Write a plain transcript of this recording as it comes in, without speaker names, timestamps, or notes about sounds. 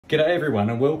G'day everyone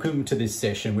and welcome to this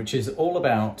session which is all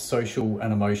about social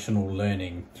and emotional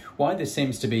learning. Why this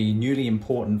seems to be newly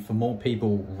important for more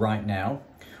people right now.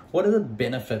 What are the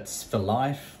benefits for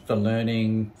life, for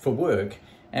learning, for work,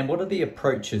 and what are the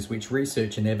approaches which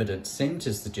research and evidence seem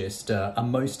to suggest are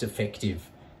most effective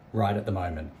right at the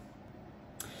moment.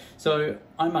 So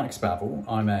I'm Mark Sparvell,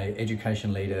 I'm an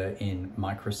education leader in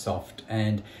Microsoft,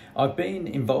 and I've been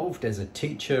involved as a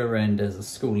teacher and as a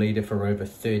school leader for over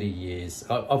 30 years.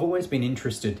 I've always been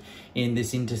interested in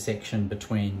this intersection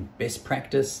between best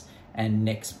practice and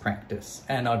next practice,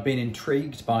 and I've been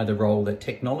intrigued by the role that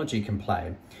technology can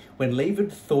play when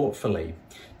levered thoughtfully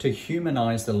to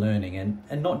humanize the learning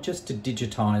and not just to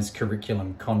digitize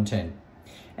curriculum content.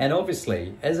 And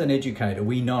obviously, as an educator,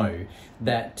 we know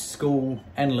that school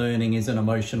and learning is an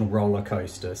emotional roller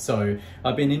coaster. So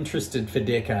I've been interested for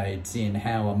decades in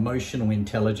how emotional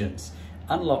intelligence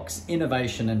unlocks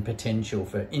innovation and potential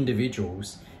for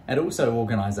individuals and also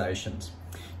organizations.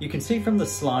 You can see from the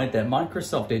slide that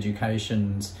Microsoft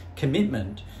Education's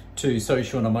commitment to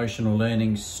social and emotional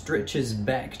learning stretches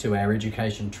back to our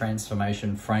education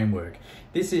transformation framework.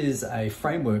 This is a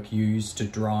framework used to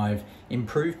drive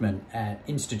improvement at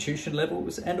institution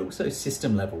levels and also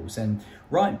system levels. And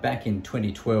right back in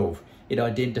 2012, it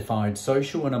identified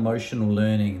social and emotional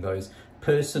learning, those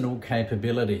personal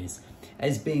capabilities,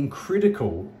 as being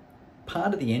critical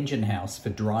part of the engine house for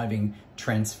driving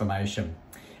transformation.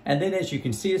 And then as you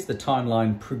can see, as the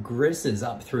timeline progresses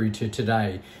up through to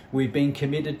today, we've been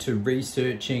committed to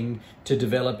researching, to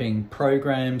developing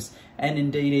programs, and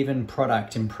indeed even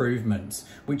product improvements,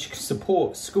 which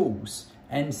support schools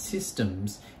and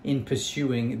systems in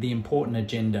pursuing the important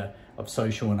agenda of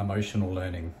social and emotional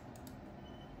learning.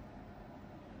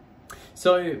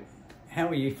 So, how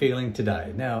are you feeling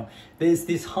today? Now, there's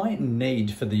this heightened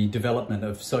need for the development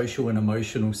of social and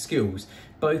emotional skills,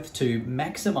 both to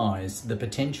maximize the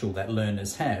potential that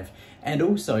learners have and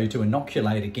also to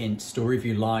inoculate against, or if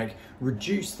you like,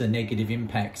 reduce the negative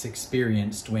impacts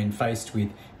experienced when faced with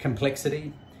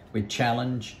complexity, with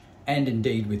challenge, and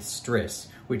indeed with stress,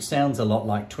 which sounds a lot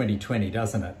like 2020,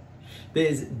 doesn't it?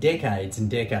 There's decades and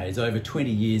decades, over 20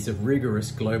 years of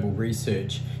rigorous global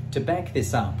research to back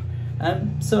this up.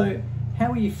 So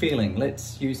how are you feeling?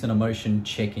 Let's use an emotion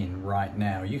check-in right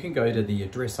now. You can go to the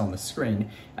address on the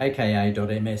screen,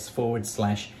 aka.ms/how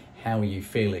are you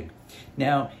feeling.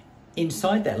 Now,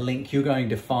 inside that link, you're going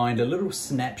to find a little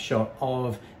snapshot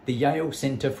of the Yale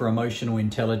Center for Emotional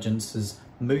Intelligence's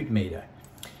mood meter.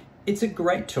 It's a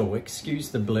great tool. Excuse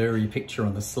the blurry picture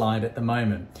on the slide at the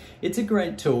moment. It's a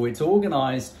great tool. It's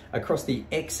organized across the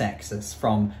x-axis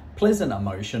from pleasant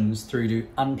emotions through to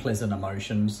unpleasant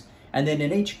emotions, and then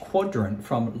in each quadrant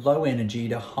from low energy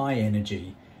to high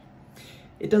energy.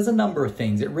 It does a number of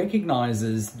things. It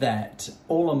recognizes that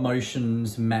all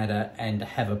emotions matter and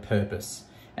have a purpose.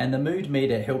 And the mood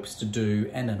meter helps to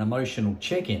do, and an emotional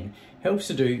check-in helps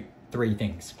to do three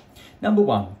things. Number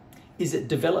one is it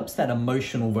develops that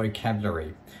emotional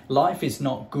vocabulary. Life is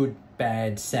not good,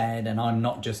 bad, sad, and I'm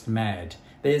not just mad.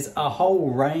 There's a whole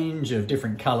range of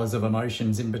different colors of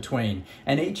emotions in between,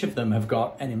 and each of them have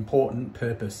got an important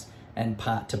purpose and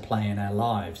part to play in our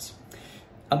lives.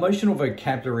 Emotional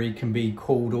vocabulary can be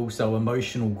called also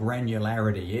emotional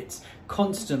granularity. It's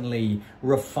constantly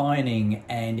refining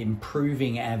and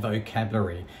improving our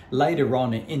vocabulary. Later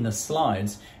on in the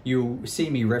slides, you'll see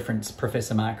me reference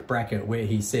Professor Mark Brackett, where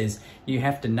he says you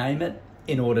have to name it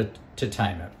in order to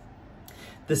tame it.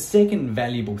 The second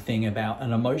valuable thing about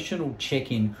an emotional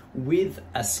check-in with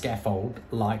a scaffold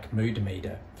like mood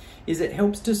meter is it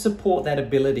helps to support that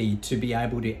ability to be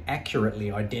able to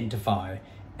accurately identify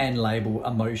and label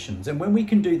emotions. And when we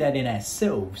can do that in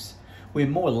ourselves, we're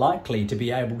more likely to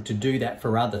be able to do that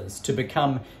for others, to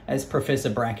become, as Professor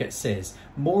Brackett says,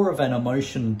 more of an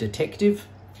emotion detective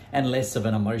and less of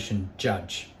an emotion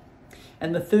judge.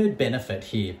 And the third benefit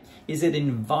here is it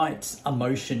invites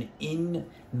emotion in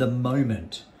the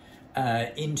moment,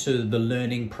 into the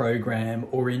learning program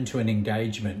or into an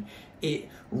engagement. It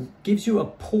gives you a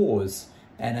pause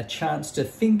and a chance to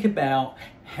think about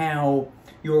how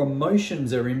your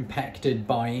emotions are impacted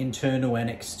by internal and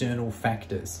external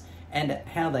factors and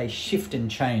how they shift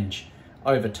and change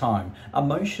over time.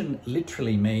 Emotion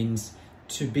literally means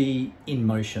to be in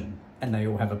motion, and they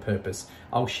all have a purpose.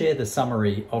 I'll share the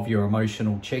summary of your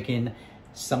emotional check-in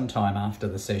sometime after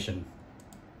the session.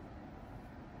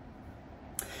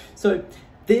 So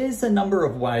there's a number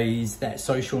of ways that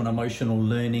social and emotional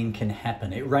learning can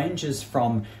happen. It ranges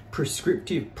from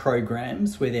prescriptive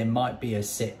programs where there might be a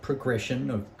set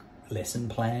progression of lesson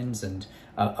plans and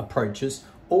approaches,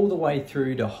 all the way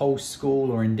through to whole school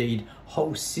or indeed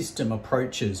whole system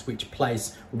approaches which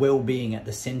place well-being at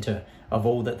the centre of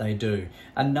all that they do.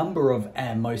 A number of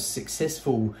our most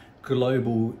successful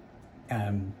global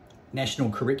national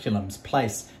curriculums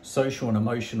place social and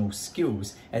emotional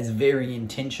skills as very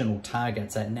intentional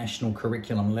targets at national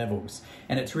curriculum levels.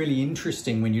 And it's really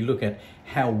interesting when you look at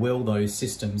how well those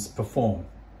systems perform.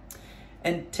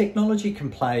 And technology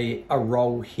can play a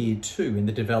role here too in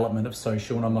the development of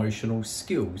social and emotional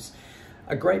skills.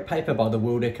 A great paper by the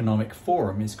World Economic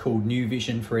Forum is called New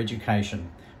Vision for Education,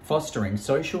 Fostering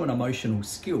Social and Emotional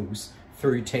Skills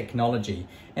Through Technology.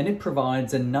 And it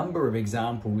provides a number of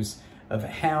examples of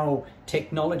how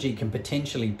technology can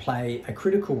potentially play a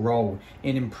critical role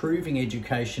in improving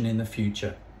education in the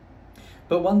future.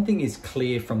 But one thing is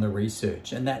clear from the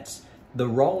research, and that's the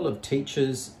role of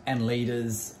teachers and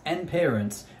leaders and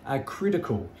parents are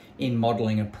critical in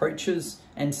modelling approaches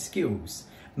and skills,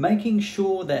 making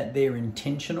sure that they're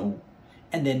intentional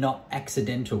and they're not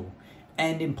accidental.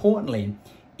 And importantly,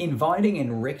 inviting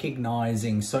and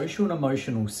recognising social and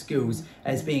emotional skills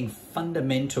as being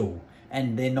fundamental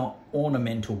and they're not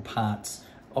ornamental parts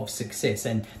of success.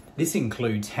 And this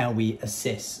includes how we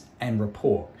assess and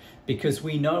report, because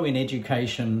we know in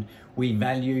education we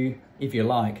value, if you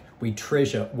like, we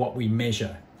treasure what we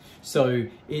measure. So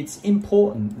it's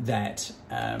important that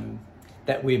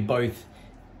that we're both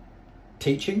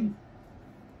teaching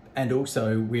and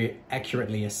also we're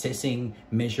accurately assessing,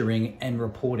 measuring and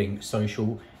reporting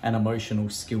social and emotional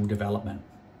skill development.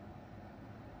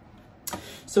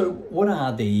 So what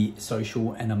are the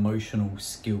social and emotional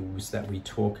skills that we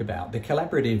talk about? The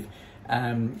Collaborative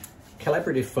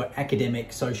for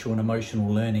Academic, Social and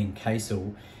Emotional Learning,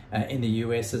 CASEL, in the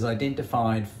US has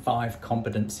identified 5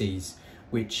 competencies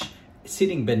which,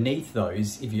 sitting beneath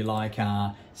those, if you like,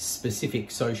 are specific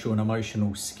social and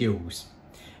emotional skills.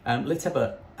 Let's have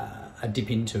a dip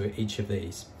into each of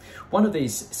these. One of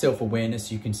these,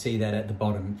 self-awareness, you can see that at the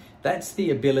bottom. That's the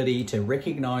ability to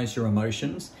recognize your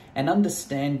emotions and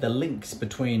understand the links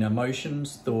between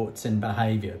emotions, thoughts and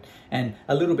behavior. And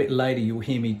a little bit later, you'll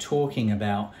hear me talking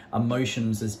about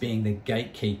emotions as being the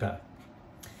gatekeeper.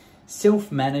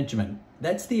 Self-management,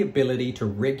 that's the ability to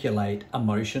regulate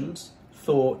emotions,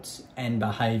 thoughts and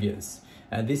behaviors.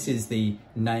 This is the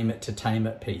name it to tame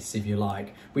it piece, if you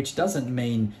like, which doesn't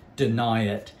mean deny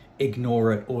it,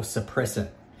 ignore it or suppress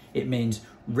it. It means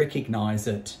recognize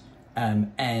it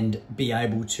and be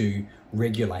able to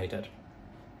regulate it.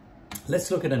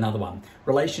 Let's look at another one,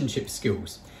 relationship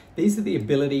skills. These are the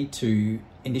ability to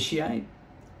initiate,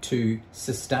 to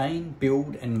sustain,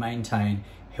 build and maintain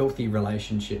healthy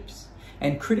relationships.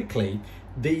 And critically,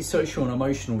 these social and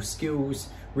emotional skills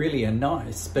really are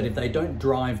nice, but if they don't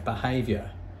drive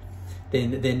behavior,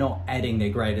 then they're not adding their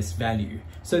greatest value.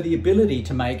 So the ability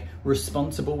to make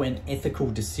responsible and ethical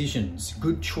decisions,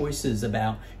 good choices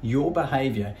about your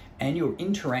behavior and your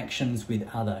interactions with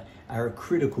others are a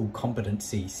critical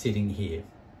competency sitting here.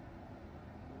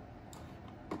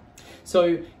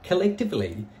 So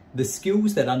collectively, the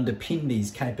skills that underpin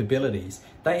these capabilities,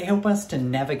 they help us to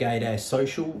navigate our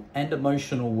social and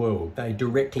emotional world. They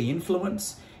directly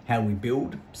influence how we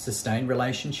build, sustain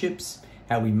relationships,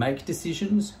 how we make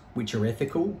decisions, which are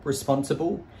ethical,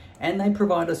 responsible, and they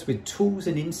provide us with tools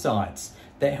and insights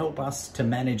that help us to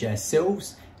manage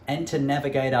ourselves and to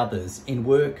navigate others in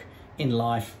work, in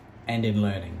life, and in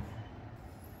learning.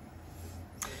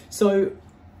 So,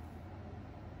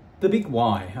 the big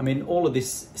why. I mean, all of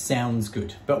this sounds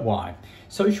good, but why?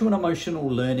 Social and emotional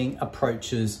learning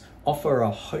approaches offer a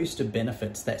host of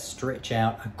benefits that stretch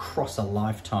out across a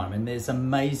lifetime. And there's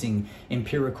amazing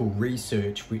empirical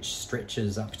research which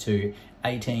stretches up to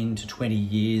 18 to 20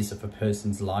 years of a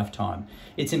person's lifetime.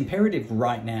 It's imperative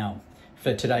right now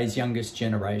for today's youngest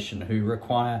generation who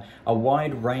require a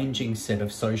wide-ranging set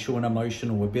of social and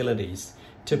emotional abilities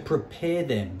to prepare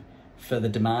them for the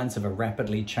demands of a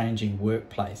rapidly changing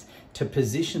workplace, to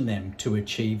position them to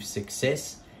achieve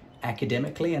success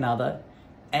academically and other,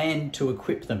 and to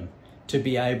equip them to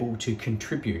be able to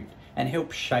contribute and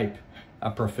help shape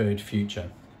a preferred future.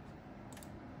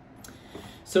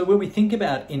 So when we think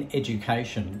about in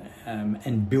education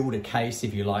and build a case,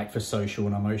 if you like, for social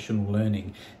and emotional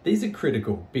learning, these are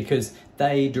critical because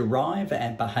they derive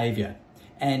our behaviour,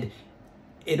 and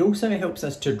it also helps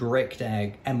us to direct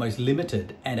our most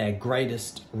limited and our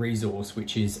greatest resource,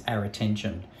 which is our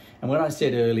attention. And when I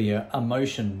said earlier,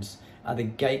 emotions are the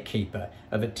gatekeeper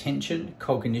of attention,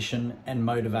 cognition and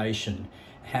motivation,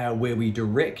 where we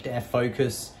direct our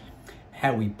focus,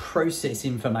 how we process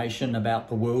information about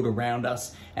the world around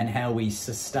us, and how we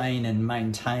sustain and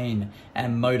maintain our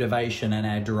motivation and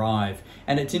our drive.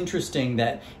 And it's interesting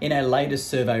that in our latest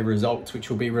survey results,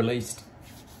 which will be released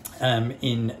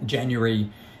in January,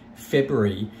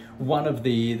 February, one of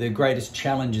the greatest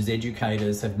challenges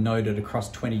educators have noted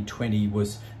across 2020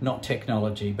 was not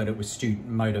technology, but it was student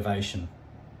motivation.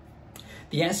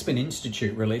 The Aspen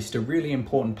Institute released a really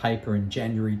important paper in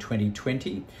January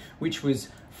 2020, which was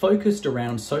focused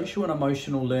around social and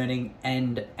emotional learning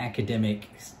and academic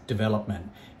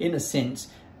development. In a sense,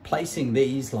 placing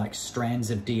these like strands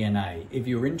of DNA. If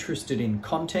you're interested in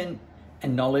content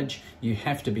and knowledge, you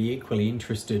have to be equally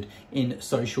interested in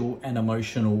social and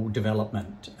emotional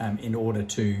development in order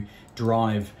to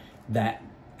drive that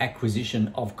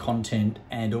acquisition of content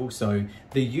and also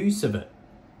the use of it.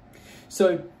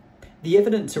 So the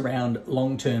evidence around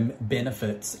long-term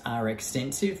benefits are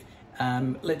extensive.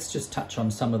 Let's just touch on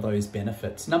some of those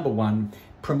benefits. Number one,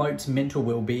 promotes mental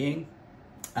well-being.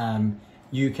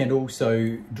 You can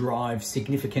also drive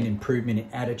significant improvement in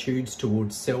attitudes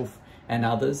towards self and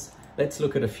others. Let's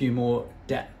look at a few more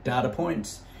data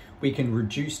points. We can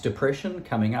reduce depression,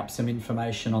 coming up some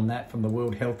information on that from the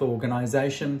World Health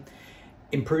Organization.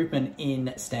 Improvement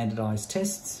in standardized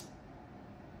tests.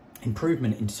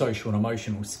 Improvement in social and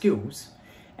emotional skills,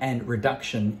 and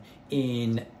reduction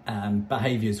in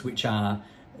behaviours which are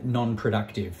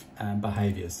non-productive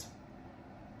behaviours.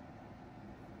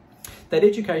 That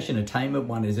education attainment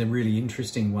one is a really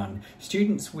interesting one.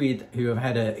 Students who have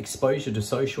had exposure to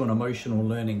social and emotional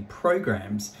learning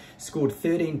programs scored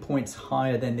 13 points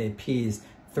higher than their peers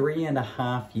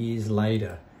 3.5 years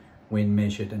later when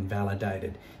measured and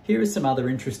validated. Here are some other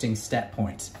interesting stat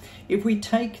points. If we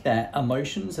take that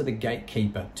emotions are the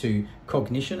gatekeeper to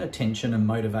cognition, attention, and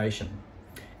motivation,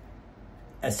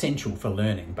 essential for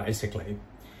learning, basically.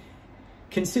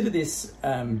 Consider this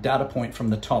data point from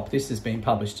the top. This has been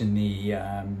published in the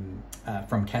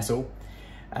from Castle.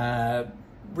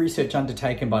 Research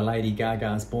undertaken by Lady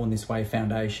Gaga's Born This Way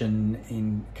Foundation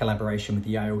in collaboration with the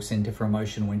Yale Center for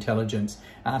Emotional Intelligence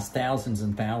asked thousands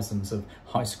and thousands of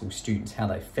high school students how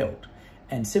they felt.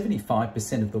 And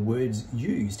 75% of the words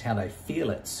used, how they feel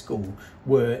at school,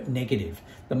 were negative.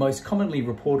 The most commonly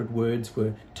reported words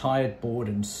were tired, bored,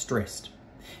 and stressed.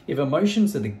 If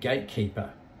emotions are the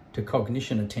gatekeeper to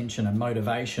cognition, attention, and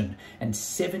motivation, and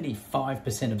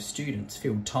 75% of students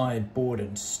feel tired, bored,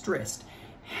 and stressed,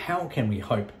 how can we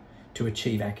hope to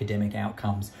achieve academic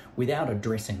outcomes without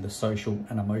addressing the social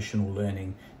and emotional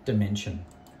learning dimension?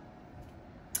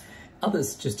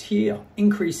 Others just here,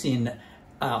 increase in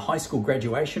high school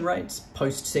graduation rates,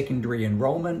 post-secondary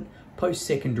enrolment,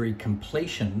 post-secondary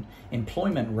completion,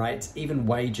 employment rates, even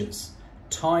wages,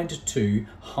 tied to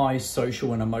high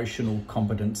social and emotional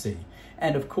competency.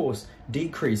 And of course,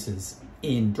 decreases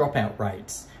in dropout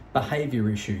rates, behaviour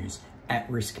issues,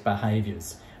 at-risk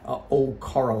behaviours are all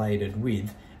correlated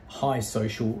with high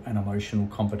social and emotional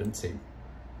competency.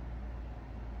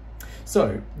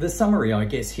 So the summary, I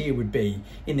guess, here would be,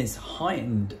 in this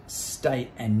heightened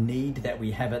state and need that we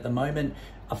have at the moment,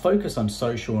 a focus on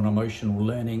social and emotional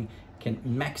learning can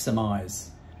maximise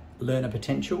learner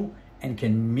potential and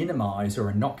can minimise or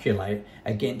inoculate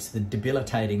against the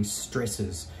debilitating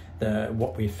stresses,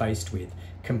 what we're faced with: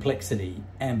 complexity,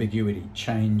 ambiguity,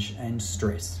 change, and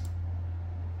stress.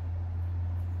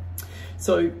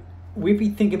 So if we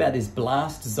think about this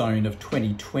blast zone of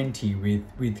 2020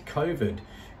 with COVID,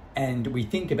 and we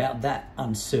think about that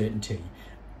uncertainty,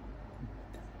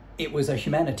 it was a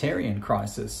humanitarian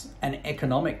crisis, an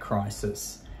economic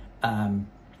crisis, a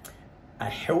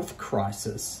health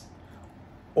crisis,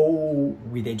 all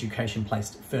with education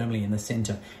placed firmly in the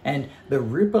centre. And the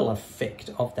ripple effect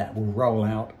of that will roll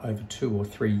out over 2 or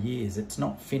 3 years. It's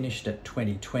not finished at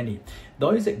 2020.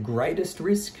 Those at greatest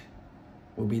risk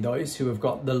will be those who have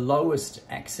got the lowest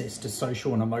access to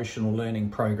social and emotional learning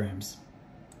programs.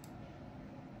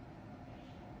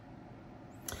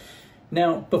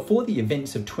 Now, before the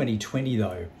events of 2020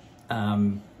 though,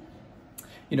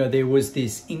 there was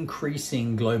this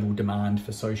increasing global demand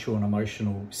for social and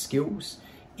emotional skills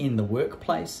in the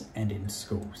workplace and in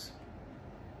schools.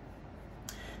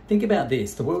 Think about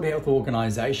this. The World Health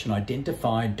Organization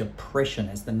identified depression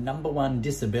as the #1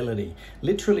 disability,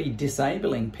 literally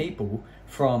disabling people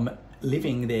from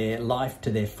living their life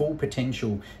to their full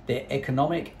potential, their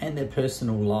economic and their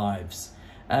personal lives.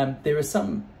 There are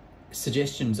some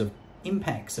suggestions of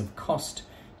impacts of cost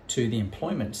to the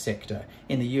employment sector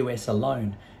in the US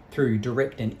alone through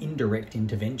direct and indirect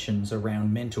interventions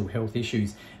around mental health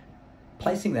issues,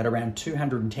 placing that around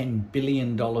 $210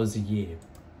 billion a year.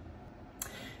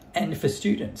 And for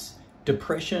students,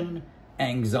 depression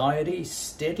Anxiety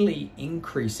steadily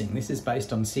increasing. This is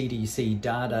based on CDC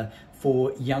data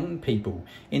for young people.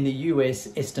 In the US,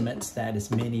 estimates that as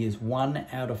many as 1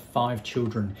 out of 5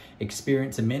 children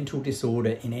experience a mental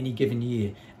disorder in any given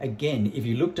year. Again, if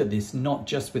you looked at this not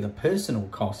just with a personal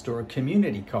cost or a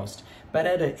community cost, but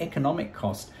at an economic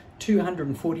cost,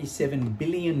 $247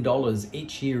 billion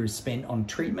each year is spent on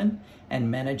treatment and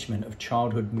management of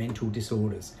childhood mental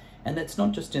disorders. And that's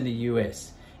not just in the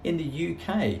US. In the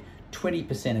UK,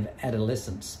 20% of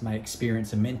adolescents may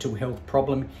experience a mental health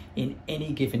problem in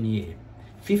any given year.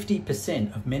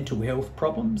 50% of mental health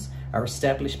problems are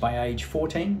established by age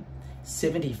 14,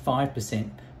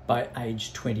 75% by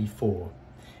age 24.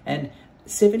 And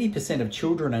 70% of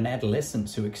children and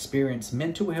adolescents who experience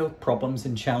mental health problems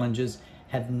and challenges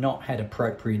have not had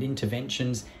appropriate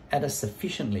interventions at a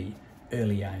sufficiently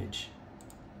early age.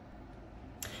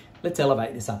 Let's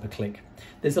elevate this up a click.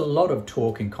 There's a lot of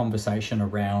talk and conversation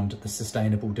around the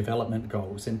Sustainable Development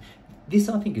Goals, and this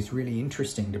I think is really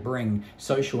interesting to bring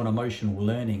social and emotional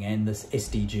learning and the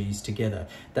SDGs together.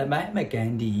 The Mahatma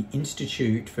Gandhi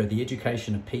Institute for the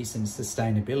Education of Peace and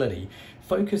Sustainability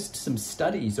focused some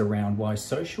studies around why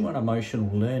social and emotional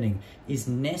learning is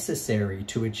necessary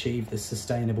to achieve the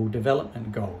Sustainable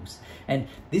Development Goals. And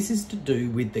this is to do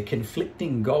with the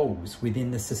conflicting goals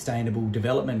within the Sustainable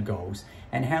Development Goals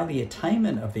and how the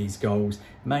attainment of these goals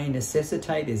may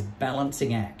necessitate this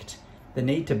balancing act, the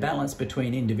need to balance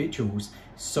between individuals,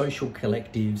 social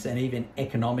collectives, and even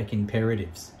economic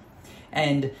imperatives.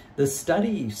 And the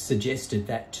study suggested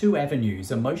that 2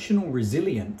 avenues, emotional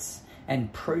resilience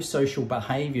and pro-social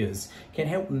behaviours, can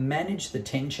help manage the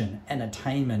tension and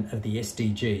attainment of the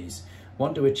SDGs.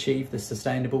 Want to achieve the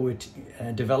Sustainable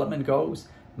Development Goals?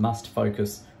 Must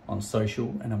focus on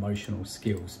social and emotional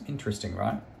skills. Interesting,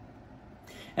 right?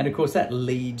 And of course that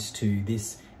leads to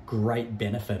this great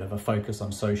benefit of a focus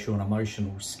on social and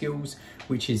emotional skills,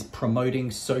 which is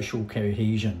promoting social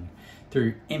cohesion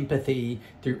through empathy,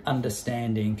 through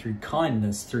understanding, through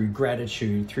kindness, through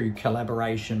gratitude, through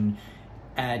collaboration.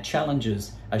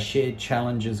 Challenges are shared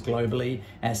challenges globally,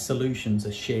 as solutions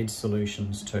are shared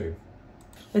solutions too.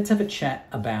 Let's have a chat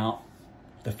about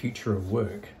the future of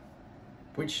work,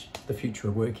 which the future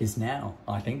of work is now,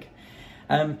 I think.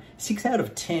 6 out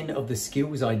of 10 of the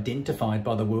skills identified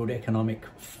by the World Economic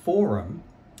Forum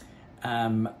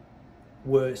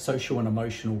were social and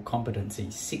emotional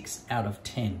competencies. 6 out of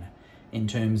 10 in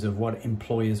terms of what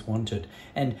employers wanted.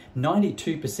 And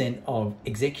 92% of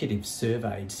executives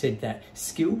surveyed said that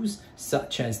skills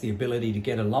such as the ability to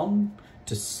get along,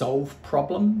 to solve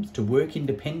problems, to work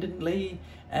independently,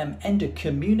 and to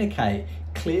communicate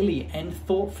clearly and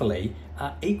thoughtfully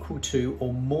are equal to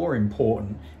or more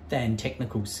important than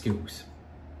technical skills.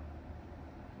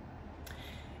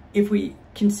 If we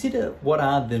consider what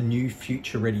are the new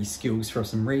future-ready skills from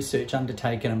some research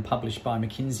undertaken and published by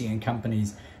McKinsey &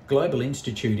 Company's Global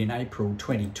Institute in April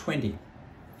 2020,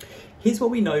 here's what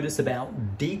we notice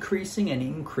about decreasing and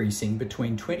increasing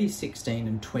between 2016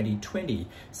 and 2020.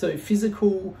 So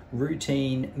physical,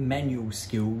 routine, manual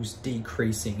skills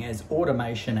decreasing as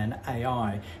automation and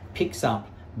AI picks up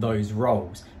those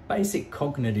roles. Basic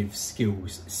cognitive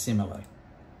skills similar.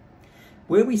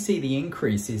 Where we see the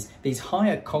increase is these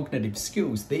higher cognitive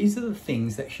skills. These are the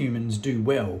things that humans do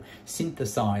well: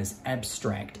 synthesize,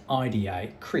 abstract,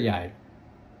 ideate, create,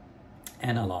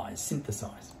 analyze,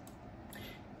 synthesize.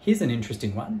 Here's an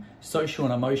interesting one: social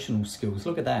and emotional skills.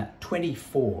 Look at that,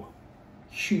 24.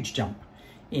 Huge jump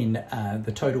in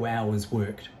the total hours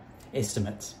worked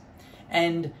estimates.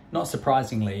 And not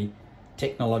surprisingly,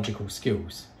 technological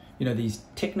skills. You know, these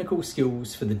technical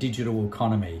skills for the digital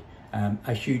economy,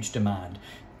 a huge demand.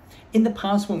 In the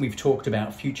past, when we've talked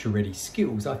about future-ready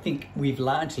skills, I think we've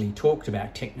largely talked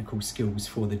about technical skills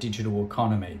for the digital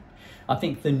economy. I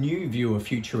think the new view of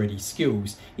future-ready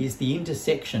skills is the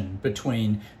intersection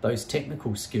between those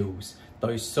technical skills,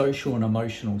 those social and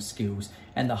emotional skills,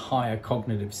 and the higher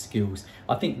cognitive skills.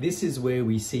 I think this is where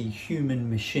we see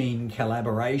human-machine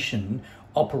collaboration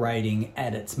operating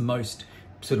at its most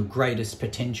sort of greatest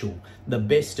potential, the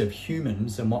best of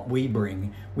humans and what we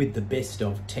bring with the best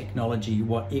of technology,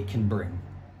 what it can bring.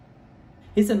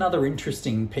 Here's another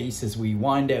interesting piece as we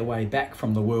wind our way back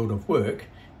from the world of work,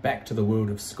 back to the world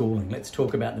of schooling. Let's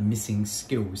talk about the missing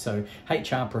skills. So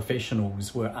HR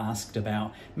professionals were asked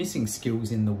about missing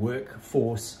skills in the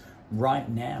workforce right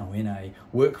now, in a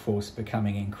workforce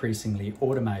becoming increasingly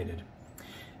automated.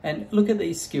 And look at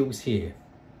these skills here.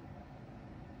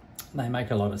 They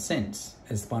make a lot of sense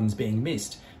as ones being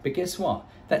missed. But guess what?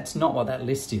 That's not what that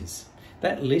list is.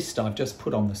 That list I've just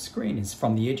put on the screen is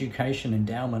from the Education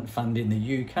Endowment Fund in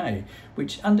the UK,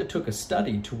 which undertook a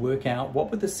study to work out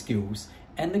what were the skills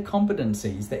and the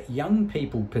competencies that young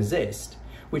people possessed,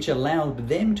 which allowed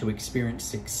them to experience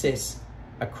success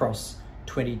across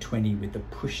 2020 with the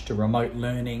push to remote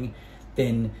learning,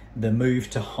 then the move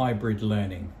to hybrid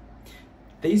learning.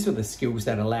 These were the skills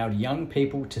that allowed young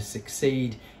people to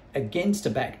succeed against a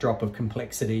backdrop of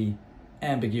complexity,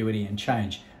 ambiguity, and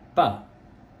change. But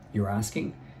you're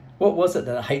asking, what was it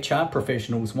that HR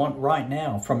professionals want right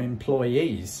now from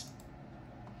employees?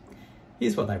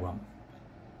 Here's what they want.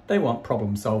 They want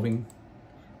problem solving.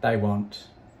 They want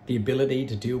the ability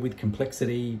to deal with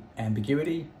complexity,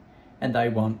 ambiguity, and they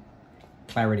want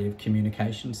clarity of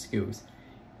communication skills.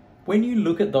 When you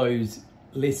look at those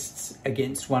lists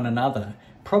against one another,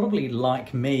 probably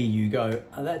like me, you go,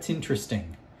 oh, that's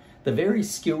interesting. The very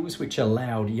skills which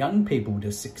allowed young people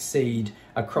to succeed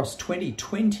across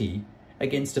 2020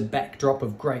 against a backdrop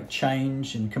of great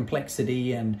change and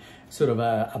complexity and sort of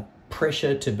a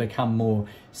pressure to become more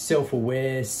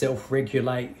self-aware,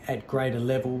 self-regulate at greater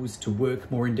levels, to work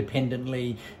more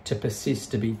independently, to persist,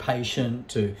 to be patient,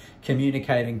 to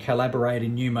communicate and collaborate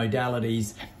in new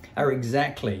modalities, are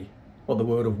exactly what the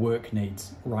world of work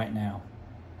needs right now.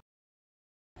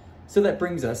 So that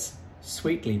brings us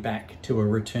sweetly back to a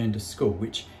return to school,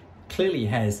 which clearly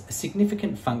has a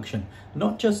significant function,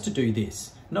 not just to do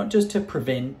this, not just to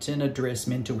prevent and address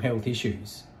mental health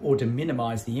issues or to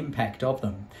minimize the impact of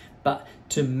them, but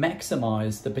to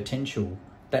maximize the potential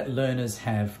that learners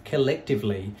have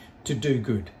collectively to do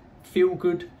good, feel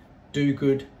good, do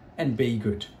good, and be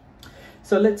good.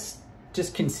 So let's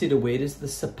just consider, where does the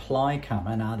supply come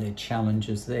and are there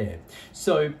challenges there?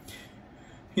 So,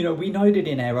 you know, we noted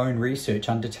in our own research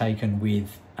undertaken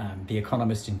with the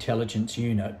Economist Intelligence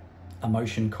Unit,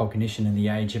 Emotion, Cognition in the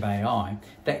Age of AI,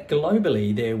 that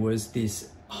globally there was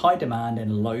this high demand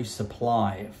and low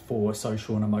supply for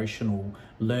social and emotional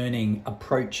learning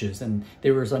approaches, and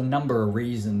there was a number of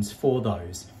reasons for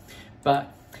those.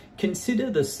 But consider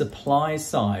the supply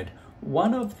side.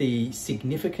 One of the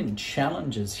significant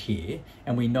challenges here,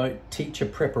 and we note teacher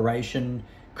preparation,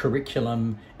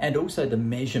 curriculum, and also the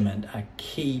measurement are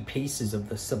key pieces of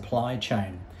the supply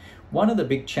chain. One of the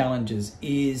big challenges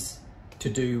is to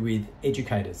do with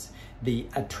educators. The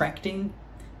attracting,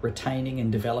 retaining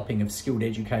and developing of skilled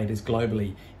educators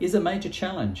globally is a major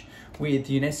challenge, with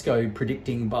UNESCO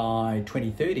predicting by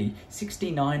 2030,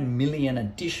 69 million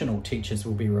additional teachers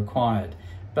will be required.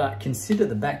 But consider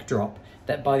the backdrop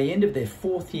that by the end of their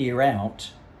fourth year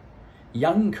out,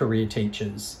 young career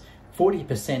teachers,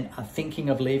 40% are thinking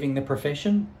of leaving the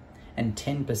profession and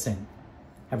 10%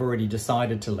 have already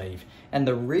decided to leave. And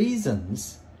the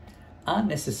reasons aren't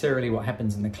necessarily what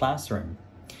happens in the classroom.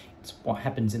 It's what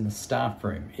happens in the staff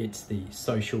room. It's the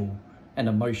social and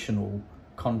emotional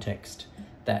context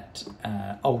that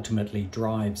ultimately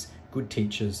drives good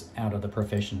teachers out of the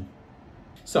profession.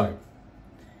 So,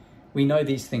 we know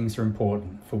these things are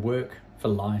important for work, for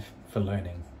life, for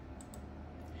learning.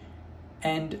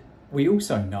 And we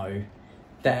also know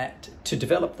that to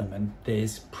develop them, and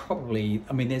there's probably,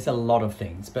 there's a lot of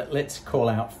things, but let's call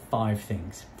out 5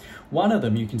 things. One of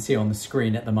them you can see on the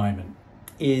screen at the moment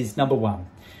is number 1.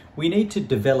 We need to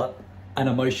develop an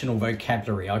emotional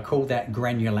vocabulary. I called that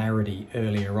granularity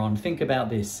earlier on. Think about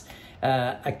this.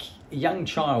 A young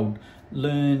child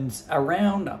learns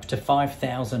around up to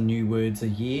 5,000 new words a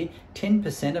year.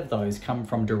 10% of those come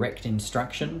from direct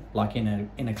instruction, like in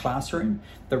a classroom.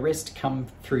 The rest come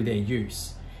through their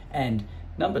use. And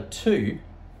number 2,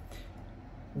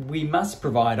 we must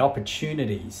provide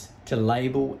opportunities to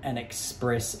label and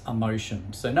express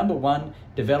emotion. So number 1,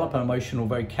 develop an emotional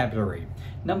vocabulary.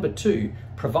 Number 2,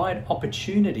 provide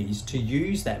opportunities to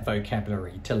use that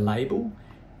vocabulary to label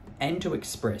and to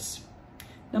express.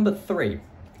 Number 3,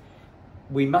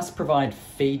 we must provide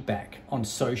feedback on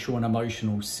social and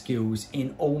emotional skills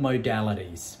in all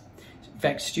modalities. In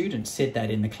fact, students said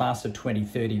that in the class of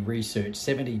 2030 research,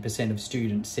 70% of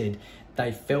students said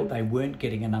they felt they weren't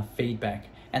getting enough feedback,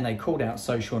 and they called out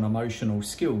social and emotional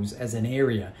skills as an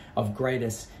area of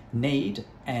greatest need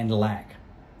and lack.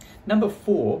 Number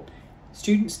 4,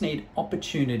 students need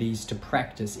opportunities to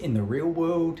practice in the real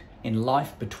world, in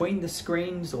life between the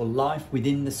screens, or life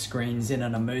within the screens in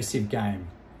an immersive game.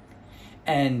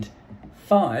 And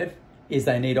 5 is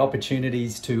they need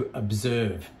opportunities to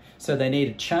observe. So they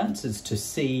need chances to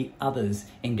see others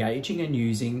engaging and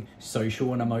using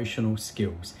social and emotional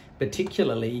skills,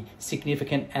 particularly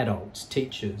significant adults,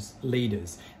 teachers,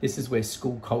 leaders. This is where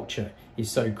school culture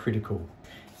is so critical.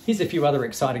 Here's a few other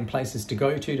exciting places to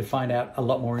go to find out a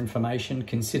lot more information.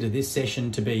 Consider this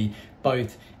session to be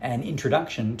both an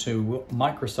introduction to what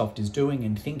Microsoft is doing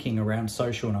and thinking around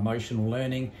social and emotional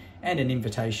learning, and an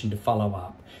invitation to follow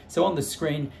up. So on the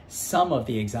screen, some of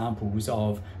the examples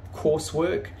of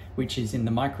coursework, which is in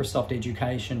the Microsoft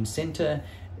Education Center.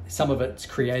 Some of it's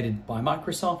created by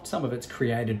Microsoft, some of it's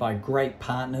created by great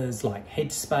partners like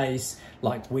Headspace,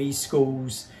 like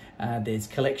WeSchools. There's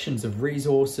collections of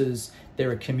resources. There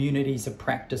are communities of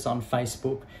practice on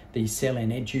Facebook, the Cell in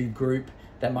Edu group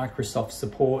that Microsoft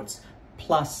supports,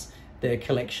 plus the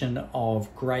collection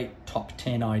of great top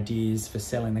 10 ideas for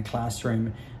Cell in the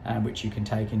classroom, which you can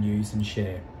take and use and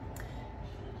share.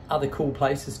 Other cool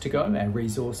places to go, our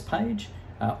resource page,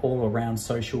 all around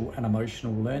social and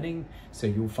emotional learning. So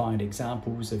you'll find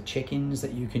examples of check-ins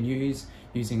that you can use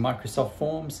using Microsoft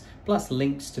Forms, plus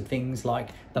links to things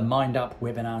like the Mind Up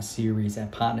webinar series, our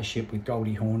partnership with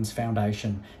Goldie Hawn's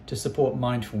Foundation to support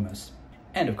mindfulness.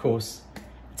 And of course,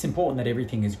 it's important that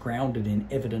everything is grounded in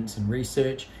evidence and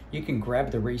research. You can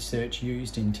grab the research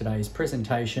used in today's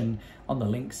presentation on the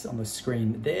links on the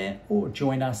screen there, or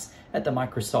join us at the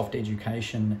Microsoft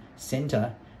Education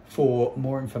Center for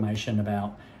more information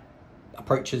about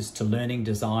approaches to learning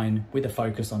design with a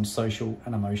focus on social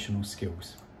and emotional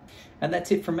skills. And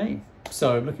that's it from me.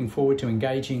 So I'm looking forward to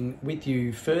engaging with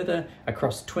you further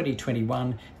across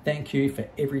 2021. Thank you for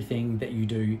everything that you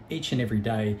do each and every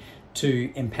day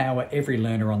to empower every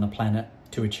learner on the planet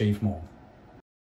to achieve more.